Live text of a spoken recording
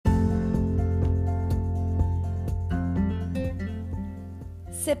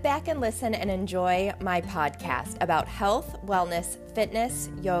Sit back and listen and enjoy my podcast about health, wellness, fitness,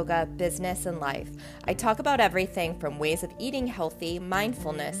 yoga, business, and life. I talk about everything from ways of eating healthy,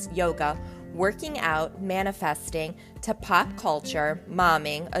 mindfulness, yoga, working out, manifesting, to pop culture,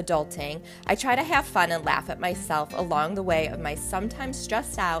 momming, adulting. I try to have fun and laugh at myself along the way of my sometimes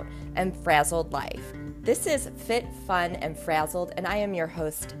stressed out and frazzled life. This is Fit, Fun, and Frazzled, and I am your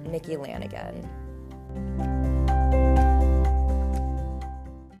host, Nikki Lanigan.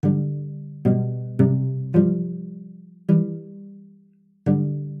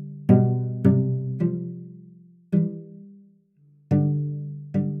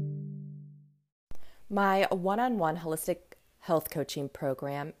 My one-on-one holistic health coaching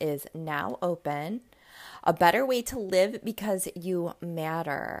program is now open. A better way to live because you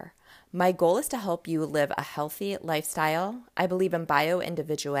matter. My goal is to help you live a healthy lifestyle. I believe in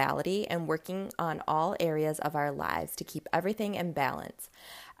bio-individuality and working on all areas of our lives to keep everything in balance.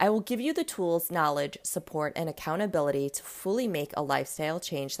 I will give you the tools, knowledge, support, and accountability to fully make a lifestyle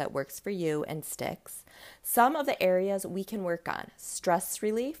change that works for you and sticks. Some of the areas we can work on: stress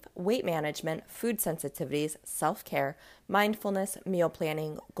relief, weight management, food sensitivities, self-care, mindfulness, meal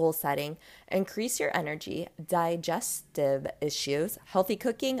planning, goal setting, increase your energy, digestive issues, healthy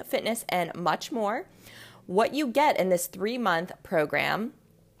cooking, fitness, and much more. What you get in this 3-month program,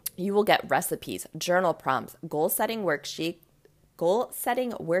 you will get recipes, journal prompts, goal setting worksheets,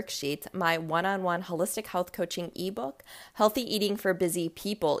 my one-on-one holistic health coaching ebook, healthy eating for busy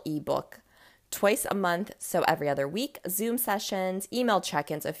people ebook, twice a month, so every other week, Zoom sessions, email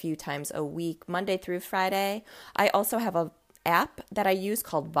check-ins a few times a week, Monday through Friday. I also have an app that I use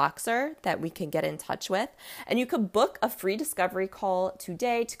called Voxer that we can get in touch with. And you could book a free discovery call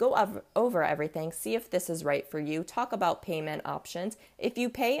today to go over everything, see if this is right for you, talk about payment options. If you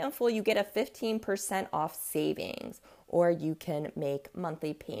pay in full, you get a 15% off savings, or you can make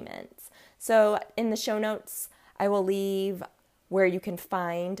monthly payments. So in the show notes, I will leave where you can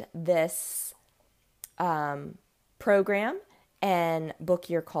find this program and book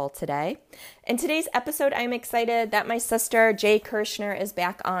your call today. In today's episode, I'm excited that my sister, Jay Kirschner, is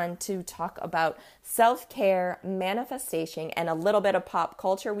back on to talk about self-care, manifestation, and a little bit of pop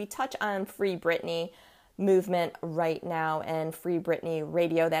culture. We touch on Free Britney movement right now and Free Britney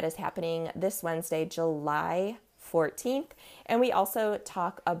radio that is happening this Wednesday, July 14th. And we also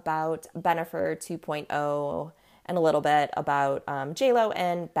talk about Bennifer 2.0 and a little bit about J-Lo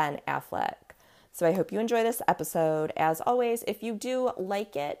and Ben Affleck. So I hope you enjoy this episode. As always, if you do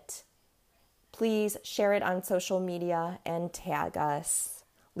like it, please share it on social media and tag us.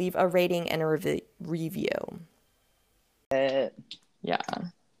 Leave a rating and a review. Yeah.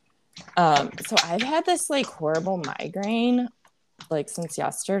 So I've had this horrible migraine since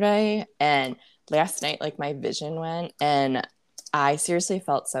yesterday, and last night my vision went, and I seriously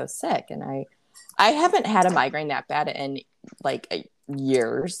felt so sick. And I haven't had a migraine that bad in a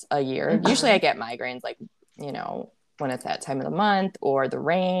year. Mm-hmm. Usually I get migraines when it's that time of the month or the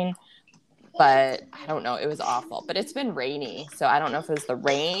rain, but I don't know, it was awful. But it's been rainy, so I don't know if it was the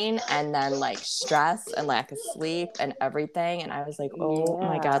rain and then stress and lack of sleep and everything. And I was like, oh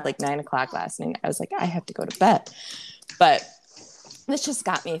my God, 9:00 last night, I was like, I have to go to bed. But this just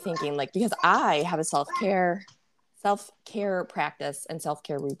got me thinking, because I have a self-care practice and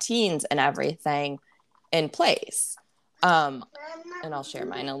self-care routines and everything in place. And I'll share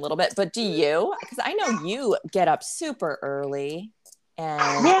mine a little bit, but do you? Because I know you get up super early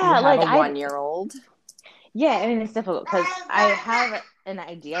and you have a 1-year-old. Yeah, I mean, it's difficult because I have an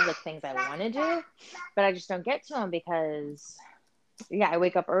idea of the things I want to do, but I just don't get to them because, I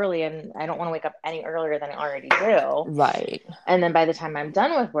wake up early and I don't want to wake up any earlier than I already do. Right. And then by the time I'm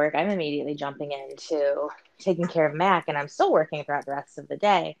done with work, I'm immediately jumping into taking care of Mac, and I'm still working throughout the rest of the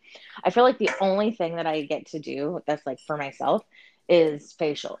day. I feel like the only thing that I get to do that's for myself is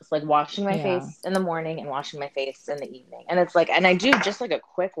facials, washing my face in the morning and washing my face in the evening. And it's and I do just a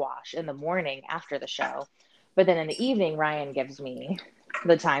quick wash in the morning after the show. But then in the evening, Ryan gives me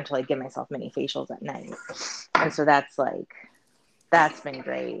the time to give myself mini facials at night. And so that's been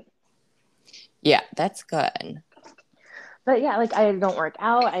great. Yeah, that's good. But I don't work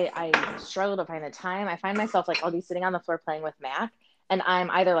out. I struggle to find the time. I find myself I'll be sitting on the floor playing with Mac, and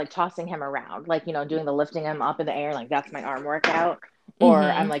I'm either tossing him around, doing the lifting him up in the air, that's my arm workout, or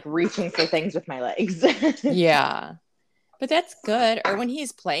I'm reaching for things with my legs. Yeah, but that's good. Or when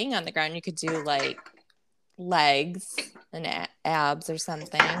he's playing on the ground, you could do legs and abs or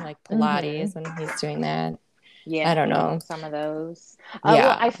something, Pilates when he's doing that. Yeah, I don't know. Some of those.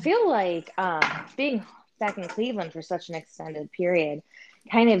 Well, I feel being back in Cleveland for such an extended period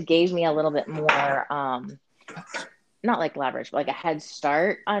kind of gave me a little bit more not like leverage, but like a head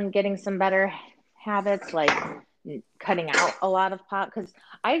start on getting some better habits, like cutting out a lot of pop. Because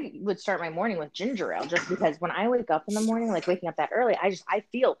I would start my morning with ginger ale, just because when I wake up in the morning, like waking up that early, I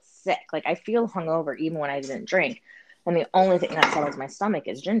feel sick. Like I feel hungover even when I didn't drink. And the only thing that settles my stomach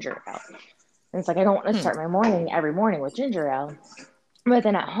is ginger ale. And it's like I don't want to start my morning every morning with ginger ale. But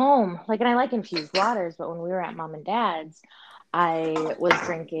then at home, like, and I like infused waters, but when we were at mom and dad's, I was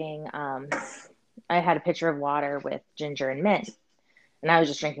drinking, I had a pitcher of water with ginger and mint. And I was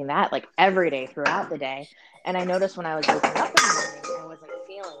just drinking that like every day throughout the day. And I noticed when I was waking up in the morning, I wasn't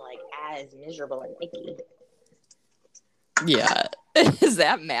feeling like as miserable and icky. Yeah. Is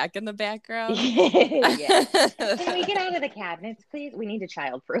that Mac in the background? Yeah. Can we get out of the cabinets, please? We need a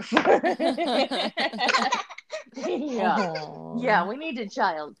childproof. Yeah. Oh. Yeah, we need a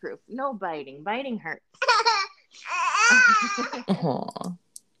childproof. No biting. Biting hurts. Oh.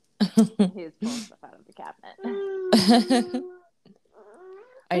 He's pulling stuff out of the cabinet.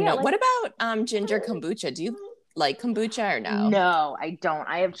 I Yeah, know. like, What about ginger kombucha? Do you like kombucha or no? no, I don't.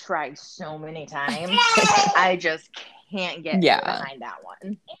 I have tried so many times. I just can't get behind that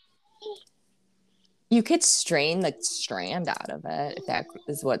one. You could strain the strand out of it if that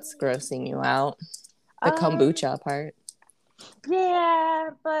is what's grossing you out. The kombucha part. Yeah,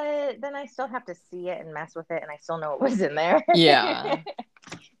 but then I still have to see it and mess with it, and I still know it was in there. Yeah.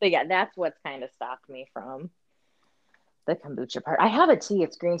 But yeah, that's what's kind of stopped me from the kombucha part. I have a tea.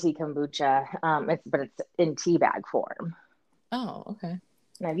 It's green tea kombucha. But it's in tea bag form. Oh, okay.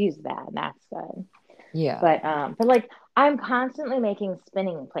 And I've used that, and that's good. Yeah. But like I'm constantly making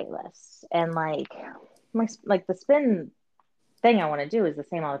spinning playlists, and like the spin thing I want to do is the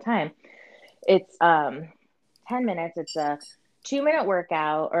same all the time. It's 10 minutes. It's a 2-minute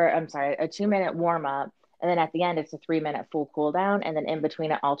workout, or I'm sorry, a 2-minute warm up, and then at the end it's a 3-minute full cool down, and then in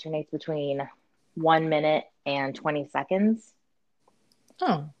between it alternates between 1 minute and 20 seconds.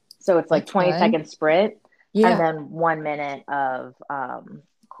 Oh, so it's like 20-second sprint, and then 1 minute of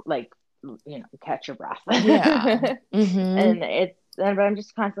like, catch your breath. Yeah. And but I'm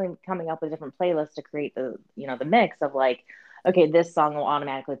just constantly coming up with different playlists to create the mix of like, okay, this song will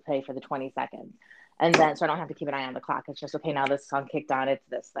automatically play for the 20 seconds. And then, so I don't have to keep an eye on the clock. It's just, okay, now this song kicked on, it's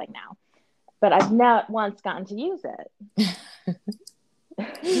this thing now. But I've not once gotten to use it.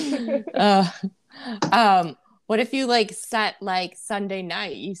 What if you like set like Sunday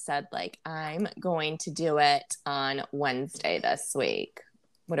night, you said like, I'm going to do it on Wednesday this week.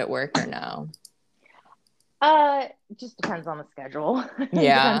 Would it work or no? Just depends on the schedule.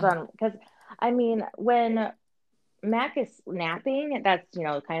 Yeah. Depends on, because I mean, when Mac is napping, that's,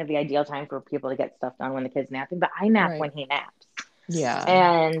 kind of the ideal time for people to get stuff done when the kid's napping, but I nap when he naps. Yeah.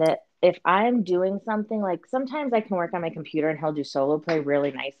 And if I'm doing something, like sometimes I can work on my computer and he'll do solo play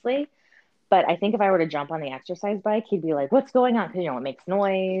really nicely. But I think if I were to jump on the exercise bike, he'd be like, what's going on? Because, it makes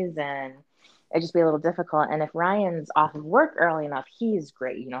noise and it'd just be a little difficult. And if Ryan's off of work early enough, he's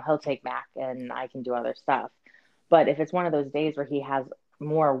great. He'll take Mac and I can do other stuff. But if it's one of those days where he has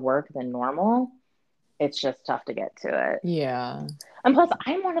more work than normal, it's just tough to get to it. Yeah. And plus,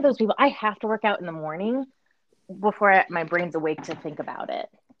 I'm one of those people, I have to work out in the morning before my brain's awake to think about it.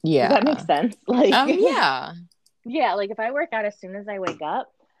 Yeah. Does that make sense? Like, yeah. Yeah, like if I work out as soon as I wake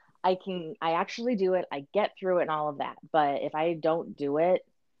up, I actually do it. I get through it and all of that. But if I don't do it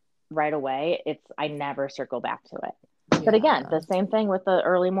right away, I never circle back to it. Yeah. But again, the same thing with the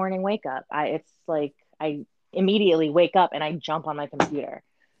early morning wake up. It's like I immediately wake up and I jump on my computer.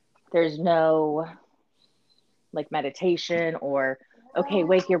 There's no like meditation or, okay,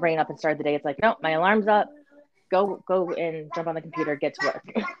 wake your brain up and start the day. It's like, nope, my alarm's up. Go and jump on the computer, get to work.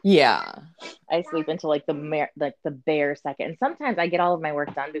 Yeah. I sleep until like the bare second. And sometimes I get all of my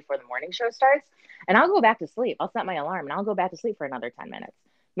work done before the morning show starts, and I'll go back to sleep. I'll set my alarm and I'll go back to sleep for another 10 minutes.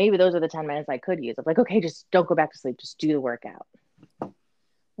 Maybe those are the 10 minutes I could use. I'm like, okay, just don't go back to sleep. Just do the workout.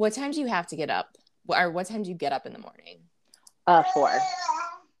 What time do you have to get up? Or what time do you get up in the morning?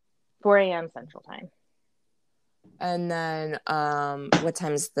 4 a.m. Central Time. And then what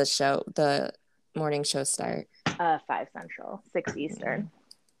time's the morning show start? 5 Central, 6 Eastern.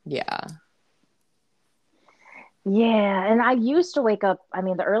 Yeah. Yeah, and I used to wake up. I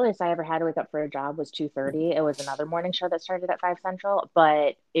mean, the earliest I ever had to wake up for a job was 2:30. It was another morning show that started at 5 Central,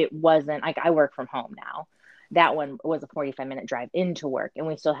 but it wasn't like, I work from home now. That one was a 45-minute drive into work, and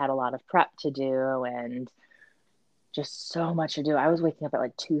we still had a lot of prep to do and just so much to do. I was waking up at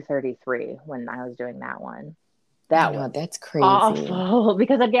like 2:33 when I was doing that one. That's crazy. Awful,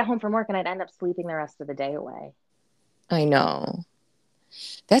 because I'd get home from work and I'd end up sleeping the rest of the day away. I know.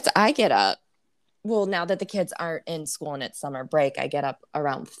 I get up. Well, now that the kids aren't in school and it's summer break, I get up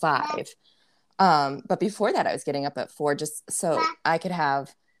around 5. But before that, I was getting up at 4 just so I could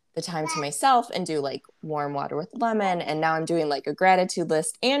have the time to myself and do like warm water with lemon. And now I'm doing like a gratitude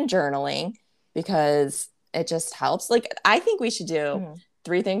list and journaling because it just helps. Like, I think we should do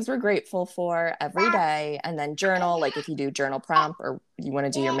 3 things we're grateful for every day and then journal. Like, if you do journal prompt or you want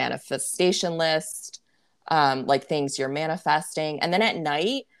to do your manifestation list, like things you're manifesting. And then at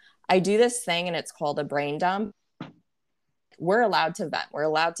night, I do this thing and it's called a brain dump. We're allowed to vent. We're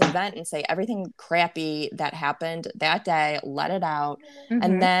allowed to vent and say everything crappy that happened that day, let it out.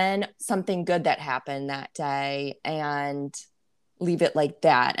 And then something good that happened that day and leave it like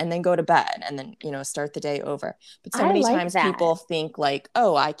that. And then go to bed and then, start the day over. But so many times people think like,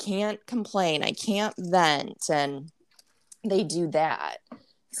 oh, I can't complain. I can't vent. And they do that.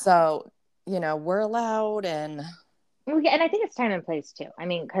 So, we're allowed and I think it's time and place too. I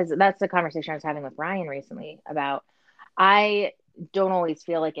mean, because that's the conversation I was having with Ryan recently about I don't always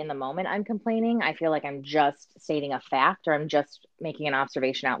feel like in the moment I'm complaining. I feel like I'm just stating a fact or I'm just making an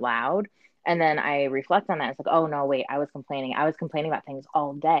observation out loud. And then I reflect on that. It's like, oh, no, wait, I was complaining. I was complaining about things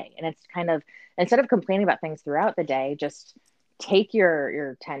all day. And it's kind of, instead of complaining about things throughout the day, just take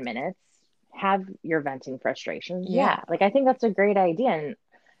your 10 minutes, have your venting frustrations. Yeah. Like, I think that's a great idea. And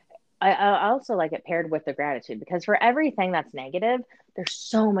I also like it paired with the gratitude because for everything that's negative, there's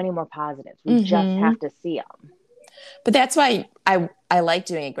so many more positives. We just have to see them. But that's why I like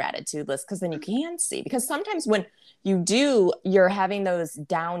doing a gratitude list because then you can see. Because sometimes when you're having those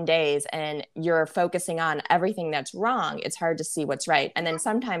down days and you're focusing on everything that's wrong, it's hard to see what's right. And then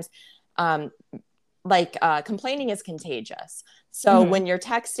sometimes complaining is contagious. So when you're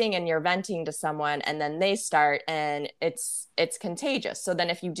texting and you're venting to someone and then they start and it's contagious. So then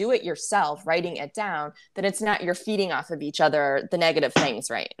if you do it yourself, writing it down, then it's not you're feeding off of each other the negative things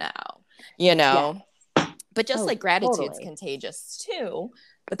right now, Yeah. But just like gratitude's contagious too.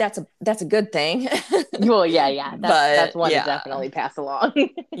 But that's a good thing. Well, yeah. That's one to definitely pass along.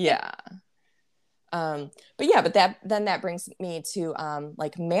 Yeah. But that brings me to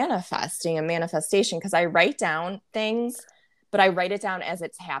like manifesting and manifestation because I write down things, but I write it down as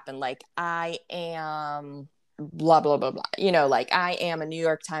it's happened. Like I am blah blah blah blah. Like I am a New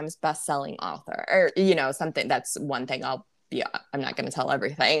York Times best-selling author, or something. That's one thing I'm not going to tell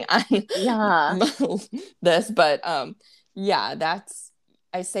everything on this, but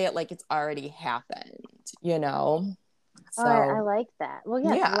I say it like it's already happened. So I like that. Well,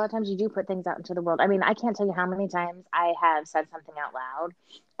 yeah, 'cause a lot of times you do put things out into the world. I mean, I can't tell you how many times I have said something out loud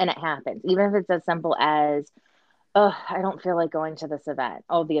and it happens. Even if it's as simple as, oh, I don't feel like going to this event.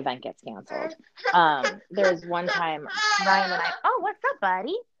 Oh, the event gets canceled. There's one time Ryan and I, oh, what's up,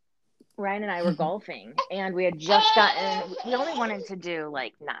 buddy? Ryan and I were golfing and we had just we only wanted to do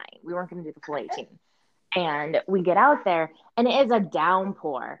like 9. We weren't going to do the full 18. And we get out there and it is a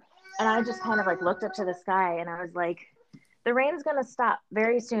downpour. And I just kind of like looked up to the sky and I was like, the rain's going to stop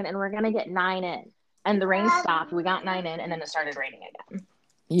very soon and we're going to get 9 in. And the rain stopped. We got 9 in and then it started raining again.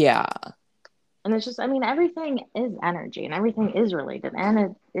 Yeah. And it's just, I mean, everything is energy and everything is related and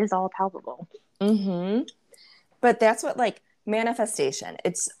it is all palpable. But that's what like manifestation,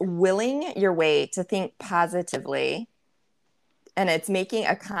 it's willing your way to think positively and it's making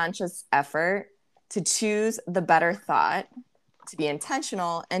a conscious effort to choose the better thought, to be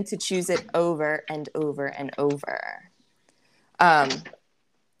intentional and to choose it over and over and over.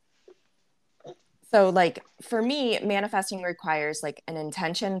 So like for me, manifesting requires like an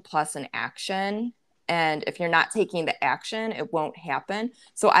intention plus an action. And if you're not taking the action, it won't happen.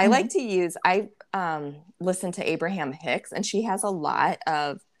 So I like to listen to Abraham Hicks, and she has a lot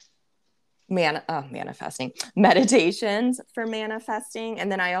of manifesting meditations for manifesting. And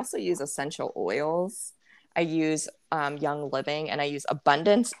then I also use essential oils. I use Young Living, and I use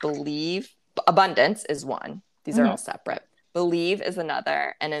Abundance, Believe. Abundance is one. These are all separate. Believe is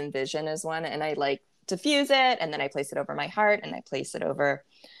another, and Envision is one. And I like diffuse it, and then I place it over my heart, and I place it over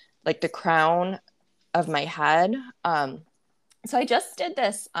like the crown of my head. So I just did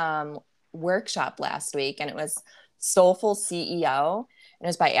this workshop last week, and it was Soulful CEO, and it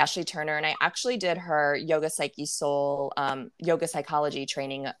was by Ashley Turner. And I actually did her Yoga Psyche Soul yoga psychology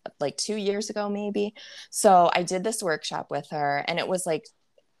training like 2 years ago, maybe. So I did this workshop with her, and it was like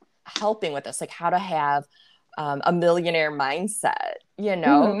helping with this, like how to have a millionaire mindset,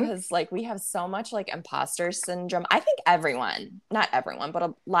 because like we have so much like imposter syndrome. I think not everyone, but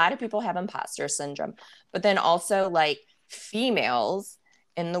a lot of people have imposter syndrome, but then also like females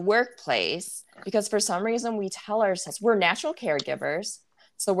in the workplace, because for some reason we tell ourselves we're natural caregivers.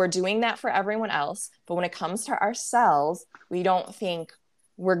 So we're doing that for everyone else. But when it comes to ourselves, we don't think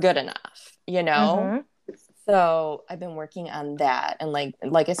we're good enough, So I've been working on that, and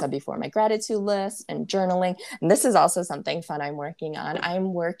like I said before, my gratitude list and journaling. And this is also something fun I'm working on.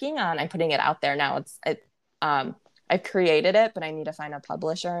 I'm putting it out there now. I've created it, but I need to find a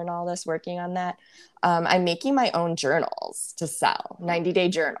publisher and all this, working on that. I'm making my own journals to sell, 90-day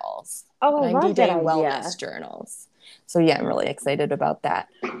journals, Oh, I love that 90-day wellness idea. journals. So yeah, I'm really excited about that.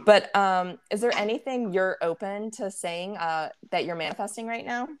 But is there anything you're open to saying that you're manifesting right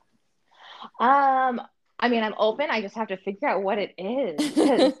now? Um, I mean, I'm open. I just have to figure out what it is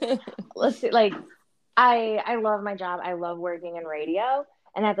because let's see, like I love my job. I love working in radio,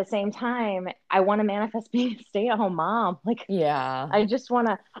 and at the same time, I want to manifest being a stay-at-home mom. Like Yeah. I just want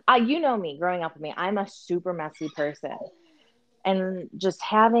to. You know me, growing up with me, I'm a super messy person, and just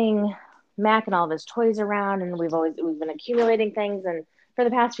having Mac and all of his toys around, and we've been accumulating things, and for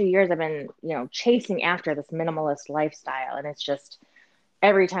the past few years, I've been chasing after this minimalist lifestyle, and it's just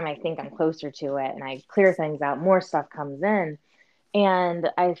every time I think I'm closer to it, and I clear things out, more stuff comes in, and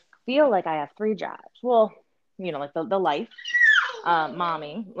I feel like I have three jobs. Well, like the life,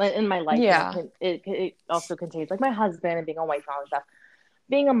 mommy in my life, Yeah. it also contains like my husband and being a wife and all this stuff,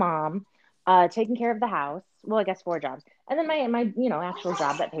 being a mom, taking care of the house. Well, I guess four jobs, and then my actual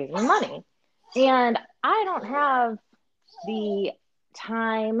job that pays me money. And I don't have the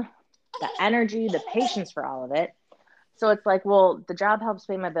time, the energy, the patience for all of it. So it's like, well, the job helps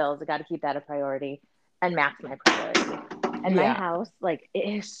pay my bills. I got to keep that a priority, and Mac's my priority. And my Yeah. house, like, it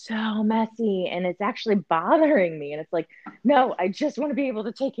is so messy, and it's actually bothering me. And it's like, no, I just want to be able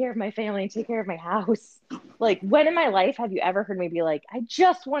to take care of my family and take care of my house. Like, when in my life have you ever heard me be like, I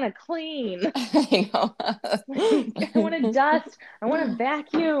just want to clean? I know. I want to dust. I want to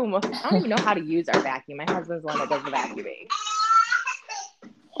vacuum. I don't even know how to use our vacuum. My husband's the one that does the vacuuming.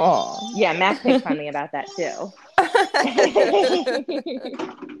 Oh. Yeah, Mac makes fun of me about that too.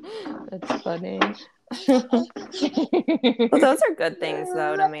 That's funny. Well, those are good things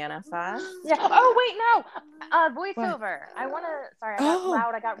though to manifest. Yeah. Oh wait, no. What? Voiceover. I want to. Sorry, I got Oh,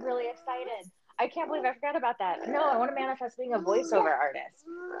 loud. I got really excited. I can't believe I forgot about that. No, I want to manifest being a voiceover artist.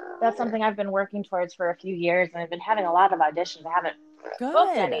 That's something I've been working towards for a few years, and I've been having a lot of auditions. I haven't booked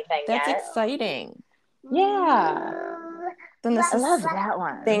good. anything That's yet. exciting. Yeah, Then this I is love that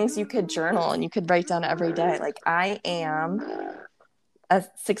one. things you could journal and you could write down every day. Like, I am a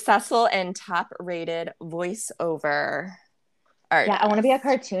successful and top rated voiceover Yeah, I want to be a artist.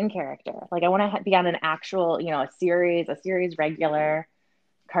 cartoon character. Like I want to be on an actual, a series regular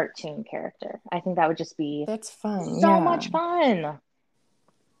cartoon character. I think that would just be That's fun. so Yeah. much fun.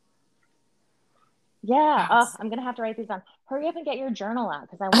 Yeah. Oh, Yes. I'm gonna have to write these down. Hurry up and get your journal out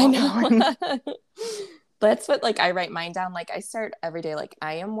because I I want one. know. That's what, like, I write mine down. Like, I start every day, like,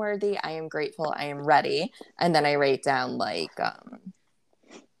 I am worthy, I am grateful, I am ready. And then I write down, like,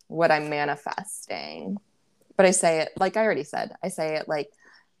 what I'm manifesting. But I say it, like I already said, I say it like,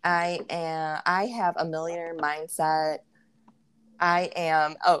 I have a millionaire mindset. I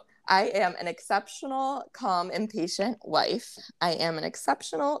am an exceptional, calm, and patient wife. I am an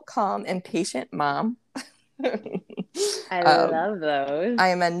exceptional, calm, and patient mom. I um, love those. I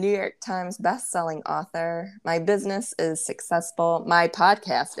am a New York Times best-selling author. My business is successful. My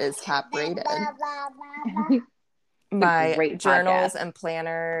podcast is top rated. It's a My great podcast. journals and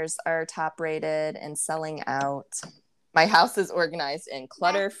planners are top rated and selling out. My house is organized and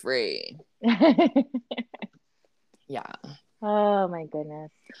clutter-free. Yeah. Oh my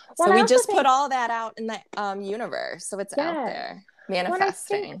goodness. Well, So and I we also just put think, all that out in the universe. So it's out yes. there When I think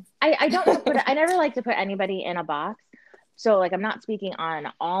manifesting. I don't want to put it, I never like to put anybody in a box. So like I'm not speaking on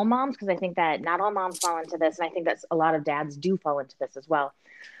all moms because I think that not all moms fall into this, and I think that a lot of dads do fall into this as well.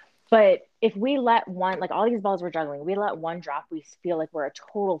 But if we let one, like all these balls we're juggling, we let one drop, we feel like we're a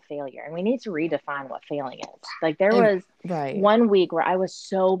total failure. And we need to redefine what failing is. Like there was Right. one week where I was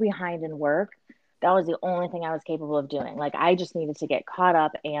so behind in work. That was the only thing I was capable of doing. Like I just needed to get caught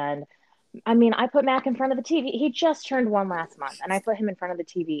up. And I mean, I put Mac in front of the TV. He just turned one last month. And I put him in front of the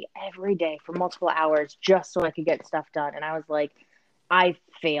TV every day for multiple hours just so I could get stuff done. And I was like, I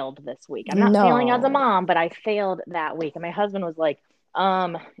failed this week. I'm not failing as a No. mom, but I failed that week. And my husband was like,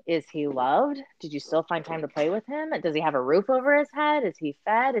 is he loved? Did you still find time to play with him? Does he have a roof over his head? Is he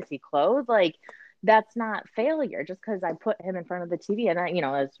fed? Is he clothed? Like, that's not failure just because I put him in front of the TV and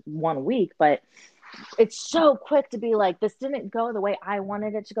it's 1 week, but it's so quick to be like, this didn't go the way I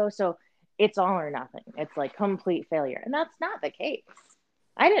wanted it to go. So it's all or nothing. It's like complete failure. And that's not the case.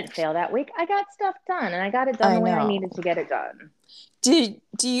 I didn't fail that week. I got stuff done and I got it done I the way I know. needed to get it done. Did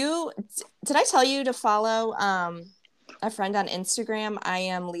I tell you to follow a friend on Instagram? I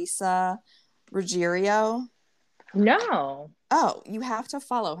am Lisa Ruggiero. No. Oh, you have to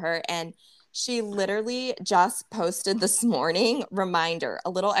follow her. And She literally just posted this morning, reminder, a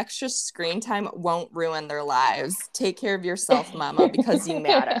little extra screen time won't ruin their lives. Take care of yourself, mama, because you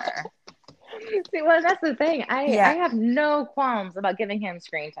matter. See, well, that's the thing. I Yeah. have no qualms about giving him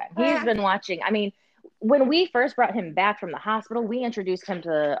screen time. He's been watching. I mean, when we first brought him back from the hospital, we introduced him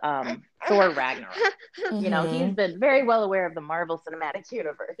to Thor Ragnarok. You know, he's Mm-hmm. been very well aware of the Marvel Cinematic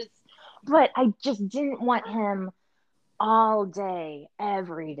Universe. But I just didn't want him all day,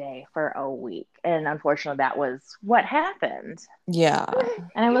 every day for a week. And unfortunately, that was what happened. Yeah.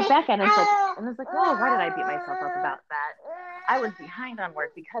 And I look back at it and I was like, whoa, why did I beat myself up about that? I was behind on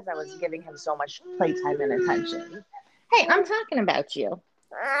work because I was giving him so much playtime and attention. Hey, I'm talking about you.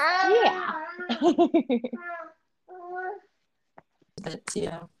 Yeah. But,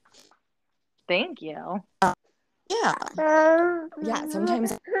 yeah. Thank you. Yeah. Yeah.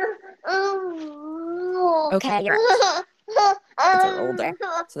 Sometimes. Okay. Kids are older,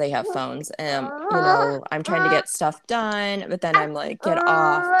 so they have phones. And, I'm trying to get stuff done, but then I'm like, get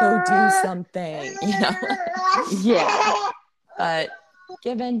off, go do something, Yeah. But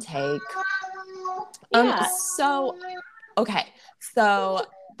give and take. Yeah. So, okay. So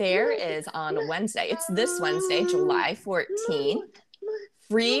there is on Wednesday, it's this Wednesday, July 14th,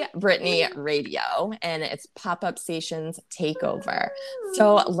 Free Britney Radio, and it's Pop-Up Stations Takeover.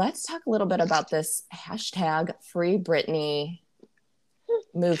 So let's talk a little bit about this hashtag Free Britney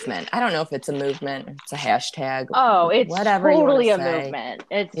movement. I don't know if it's a movement, it's a hashtag. Oh, it's whatever you want to totally a say. movement.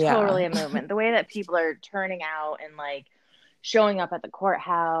 It's Yeah. totally a movement. The way that people are turning out and like showing up at the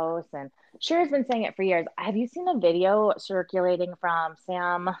courthouse, and Cher's been saying it for years. Have you seen a video circulating from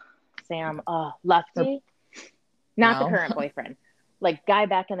Sam Lefty? Not the No. current boyfriend. Like guy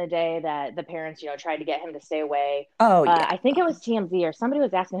back in the day that the parents, tried to get him to stay away. Oh, yeah. I think it was TMZ or somebody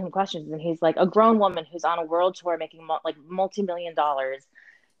was asking him questions, and he's like a grown woman who's on a world tour making like multi-million dollars,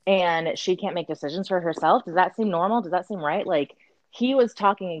 and she can't make decisions for herself. Does that seem normal? Does that seem right? Like he was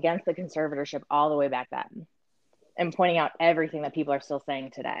talking against the conservatorship all the way back then and pointing out everything that people are still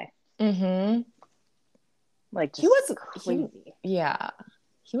saying today. Mm-hmm. Like He was crazy. Yeah.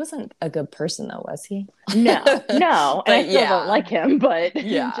 He wasn't a good person though, was he? No. And I still don't like him, but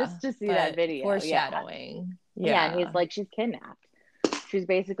Yeah. just to see that video. Foreshadowing. Yeah. And he's like, she's kidnapped. She's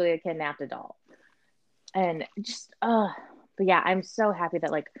basically a kidnapped adult. And just but yeah, I'm so happy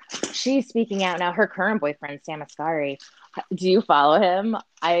that like she's speaking out now. Her current boyfriend, Sam Asghari, do you follow him?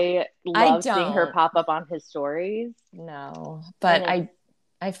 I love seeing her pop up on his stories. No, but I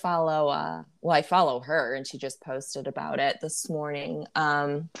follow I follow her, and she just posted about it this morning.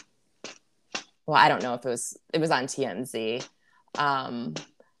 Well, I don't know if it was on TMZ.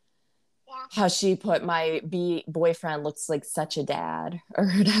 How she put my boyfriend looks like such a dad or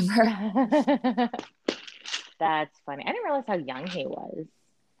whatever. That's funny. I didn't realize how young he was.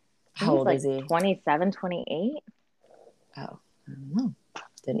 How old is he? 27, 28. Oh, I don't know.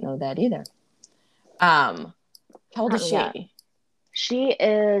 Didn't know that either. How old is she? Yeah. She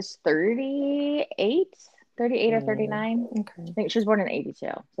is 38 or 39. Okay. I think she was born in 82,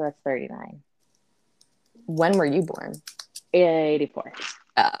 so that's 39. When were you born? 84.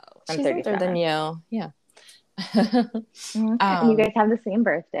 Oh, I'm she's 37. older than you. Yeah. And you guys have the same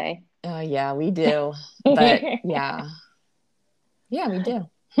birthday. Yeah, we do. But yeah, we do.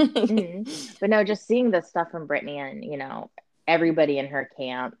 But no, just seeing the stuff from Britney and everybody in her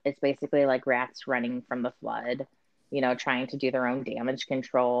camp, it's basically like rats running from the flood, trying to do their own damage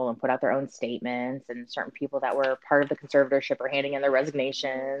control and put out their own statements, and certain people that were part of the conservatorship are handing in their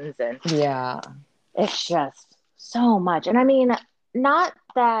resignations, and yeah, it's just so much. And I mean, not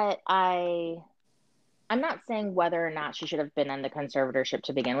that I'm not saying whether or not she should have been in the conservatorship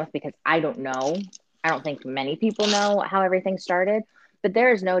to begin with, because I don't know. I don't think many people know how everything started, but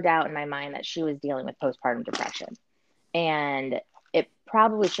there is no doubt in my mind that she was dealing with postpartum depression, and it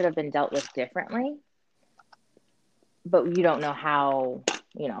probably should have been dealt with differently, but you don't know how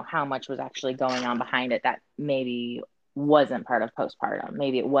much was actually going on behind it that maybe wasn't part of postpartum.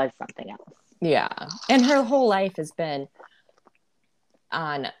 Maybe it was something else. Yeah. And her whole life has been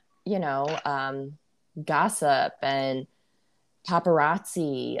on, gossip and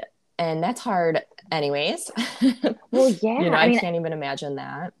paparazzi, and that's hard anyways. Well, yeah. I can't even imagine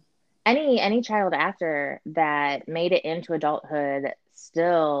that. Any child actor that made it into adulthood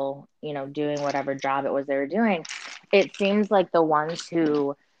still, doing whatever job it was they were doing, it seems like the ones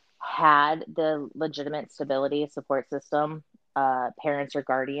who had the legitimate stability support system, parents or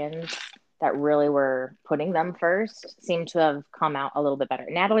guardians that really were putting them first, seem to have come out a little bit better.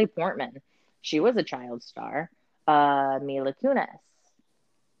 Natalie Portman, she was a child star. Mila Kunis.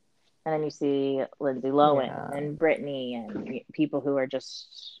 And then you see Lindsay Lohan Yeah. and Britney and people who are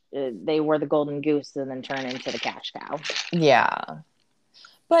just, they were the golden goose and then turn into the cash cow. Yeah.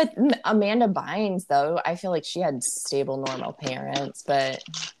 But Amanda Bynes, though, I feel like she had stable, normal parents, but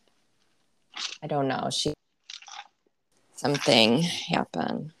I don't know. Something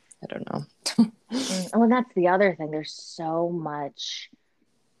happened. I don't know. Oh, and that's the other thing. There's so much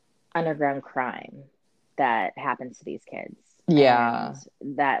underground crime that happens to these kids. Yeah.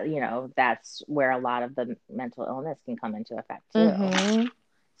 And that, that's where a lot of the mental illness can come into effect too. Mm-hmm.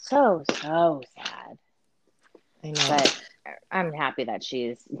 So sad. I know. But I'm happy that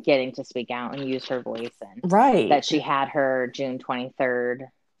she's getting to speak out and use her voice, and Right. that she had her June 23rd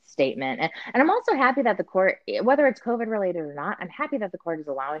statement. And I'm also happy that the court, whether it's COVID related or not, I'm happy that the court is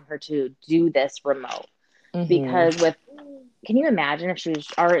allowing her to do this remote. Mm-hmm. Because can you imagine if she was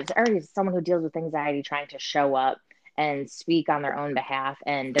already someone who deals with anxiety trying to show up and speak on their own behalf,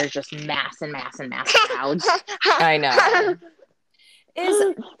 and there's just mass and mass and mass crowds. I know.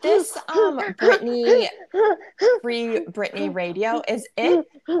 Is this Britney free Britney radio? Is it?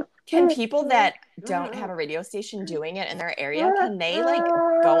 Can people that don't have a radio station doing it in their area, can they like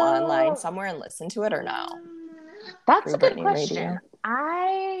go online somewhere and listen to it or no? That's free a good Britney question.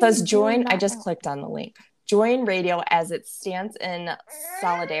 Radio. Says join. I just clicked on the link. Join radio as it stands in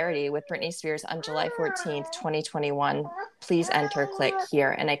solidarity with Britney Spears on July 14th, 2021. Please enter, click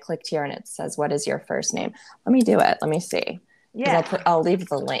here. And I clicked here and it says, what is your first name? Let me do it. Let me see. Yeah. I'll leave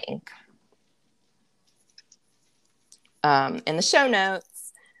the link in the show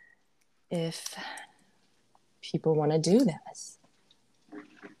notes if people want to do this.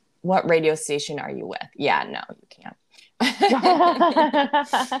 What radio station are you with? Yeah, no, you can't.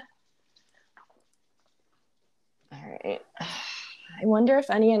 All right. I wonder if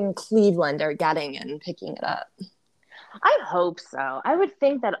any in Cleveland are getting and picking it up. I hope so. I would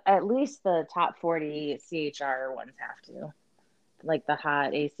think that at least the top 40 CHR ones have to. Like the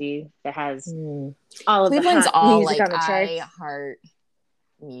hot AC that has all of Cleveland's the hot all music like on the charts. iHeart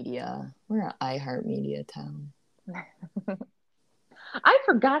Media. We're an iHeart Media town. I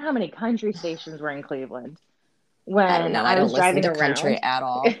forgot how many country stations were in Cleveland. When I don't know. I don't listen to country at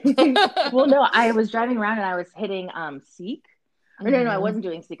all. Well, no, I was driving around and I was hitting Seek. Or no, I wasn't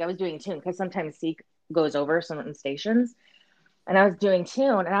doing Seek. I was doing Tune, because sometimes Seek goes over certain stations. And I was doing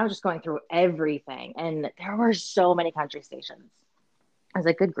Tune and I was just going through everything. And there were so many country stations. I was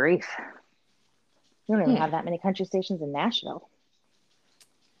like, good grief. You don't even have that many country stations in Nashville.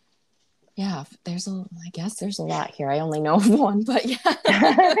 Yeah, I guess there's a lot here. I only know of one, but yeah.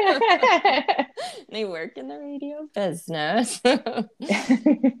 They work in the radio business.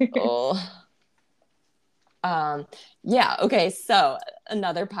 Yeah, okay, so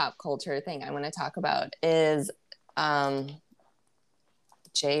another pop culture thing I want to talk about is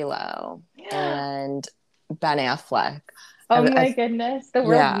J-Lo and Ben Affleck. Oh my goodness. The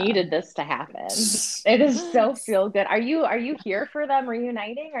world needed this to happen. It is so feel good. Are you here for them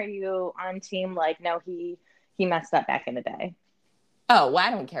reuniting? Are you on team like, no, he messed up back in the day? Oh, well,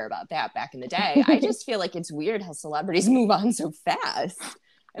 I don't care about that back in the day. I just feel like it's weird how celebrities move on so fast.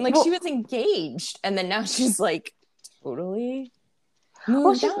 And like, she was engaged and then now she's like totally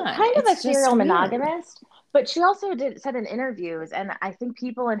moved she's on. Kind of a serial monogamist, but she also said in interviews, and I think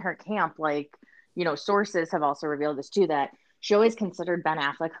people in her camp, like, sources have also revealed this too, that she always considered Ben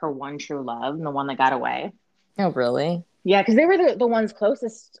Affleck her one true love and the one that got away. Oh, really? Yeah, because they were the ones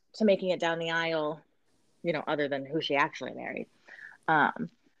closest to making it down the aisle, other than who she actually married.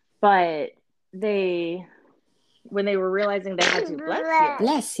 But when they were realizing they had to,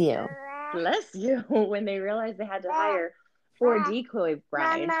 bless you, when they realized they had to hire 4 decoy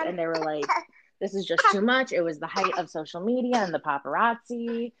brides, and they were like, this is just too much. It was the height of social media and the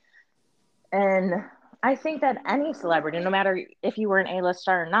paparazzi. And I think that any celebrity, no matter if you were an A-list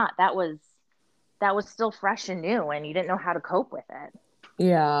star or not, that was still fresh and new, and you didn't know how to cope with it.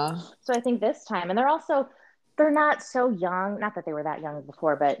 Yeah. So I think this time, and they're not so young, not that they were that young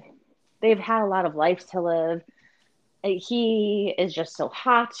before, but they've had a lot of life to live. He is just so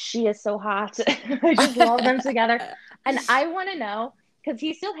hot. She is so hot. I just love them together. And I want to know, because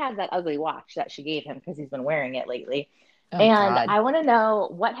he still has that ugly watch that she gave him because he's been wearing it lately. Oh, and God. I want to know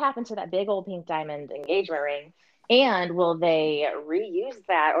what happened to that big old pink diamond engagement ring, and will they reuse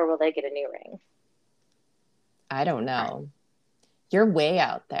that or will they get a new ring? I don't know. You're way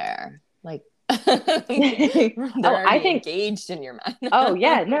out there. Like, I think engaged in your mind. Oh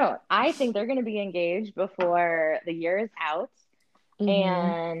yeah, no, I think they're going to be engaged before the year is out.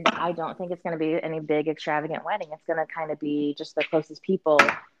 And I don't think it's going to be any big extravagant wedding. It's going to kind of be just the closest people,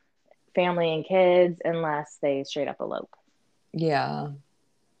 family and kids, unless they straight up elope. Yeah.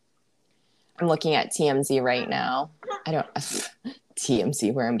 I'm looking at TMZ right now. I don't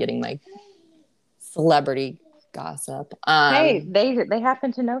TMZ where I'm getting my celebrity gossip. Hey, they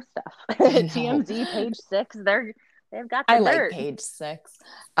happen to know stuff. I know. TMZ page 6, they've got the I like dirt. page 6.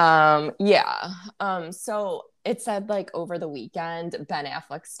 Yeah. So it said like over the weekend, Ben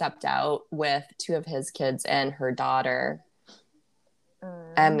Affleck stepped out with 2 of his kids and her daughter,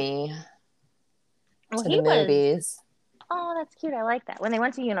 Emmy, Well, to the he was. movies. Oh, that's cute. I like that. When they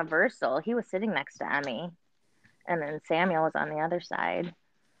went to Universal, he was sitting next to Emmy, and then Samuel was on the other side.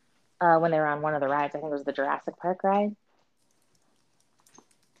 When they were on one of the rides, I think it was the Jurassic Park ride.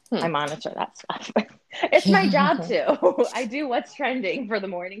 I monitor that stuff. It's my job too. I do what's trending for the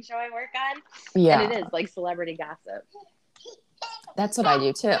morning show I work on, and it Yeah. is like celebrity gossip. That's what I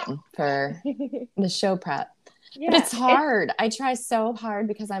do too for the show prep. But Yeah, it's hard. I try so hard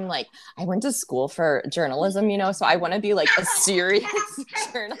because I'm like, I went to school for journalism, so I want to be like a serious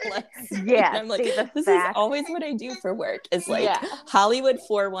journalist. Yeah, and I'm like, see the this is facts. always what I do for work is like Yeah. Hollywood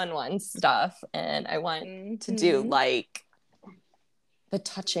 411 stuff. And I want to do like the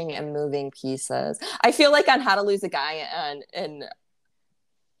touching and moving pieces. I feel like on How to Lose a Guy and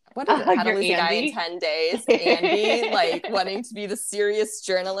what is it? How to Lose a Guy in 10 Days. Andy, like wanting to be the serious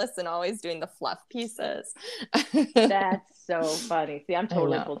journalist and always doing the fluff pieces. That's so funny. See, I'm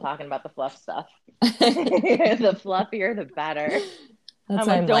totally cool talking about the fluff stuff. The fluffier, the better. That's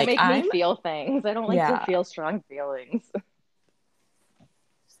I'm like, don't make me feel things. I don't like to feel strong feelings.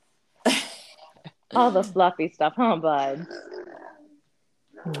 All the fluffy stuff, huh, bud?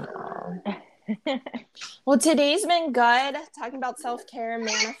 Well, today's been good. Talking about self-care,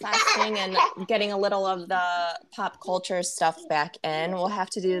 manifesting, and getting a little of the pop culture stuff back in. We'll have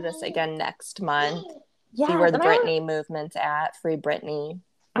to do this again next month. Yeah, see where the Britney movement's at. Free Britney.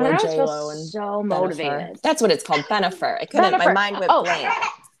 I feel so motivated. That's what it's called, Bennifer. I couldn't. My mind went blank.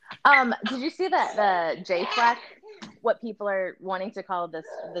 Did you see that the J Fleck? What people are wanting to call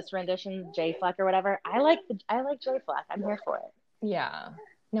this rendition, J Fleck or whatever. I like J Fleck. I'm here for it. Yeah.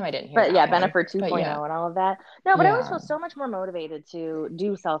 No, I didn't hear. But yeah, Bennifer 2.0 and all of that. No, but I always feel so much more motivated to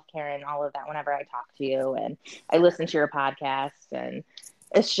do self-care and all of that whenever I talk to you and I listen to your podcast, and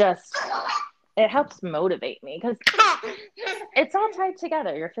it's just, it helps motivate me because it's all tied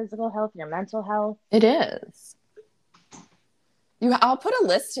together. Your physical health, your mental health. It is. I'll put a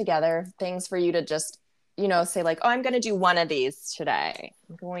list together, things for you to just, say like, oh, I'm going to do one of these today.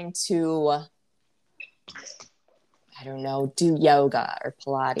 I'm going to, I don't know, do yoga or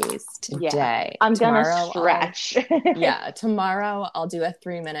Pilates today. Yeah, I'm going to stretch. Tomorrow I'll do a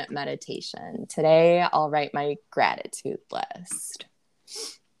 3-minute meditation. Today I'll write my gratitude list.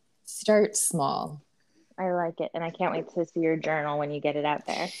 Start small. I like it. And I can't wait to see your journal when you get it out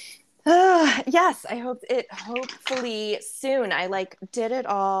there. Yes, I hope hopefully soon. I did it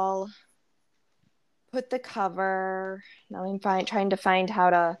all, put the cover. Now I'm trying to find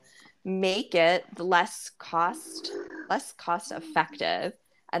how to make it less cost effective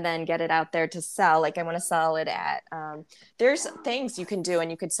and then get it out there to sell. Like I want to sell it at there's things you can do, and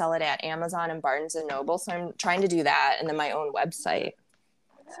you could sell it at Amazon and Barnes and Noble. So I'm trying to do that, and then my own website.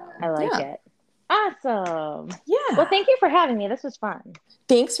 So, I like it. Awesome. Yeah. Well, thank you for having me. This was fun.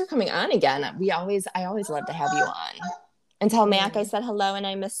 Thanks for coming on again. I always love to have you on. And tell Mac I said hello and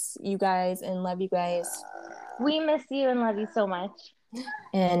I miss you guys and love you guys. We miss you and love you so much.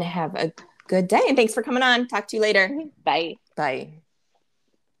 And have a good day. And thanks for coming on. Talk to you later. Bye. Bye.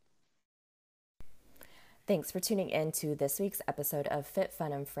 Thanks for tuning in to this week's episode of Fit,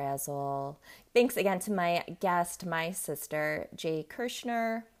 Fun, and Frazzle. Thanks again to my guest, my sister, Jay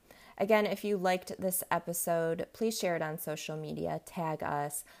Kirschner. Again, if you liked this episode, please share it on social media, tag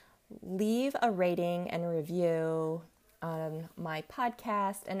us, leave a rating and review on my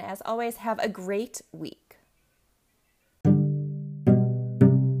podcast, and as always, have a great week.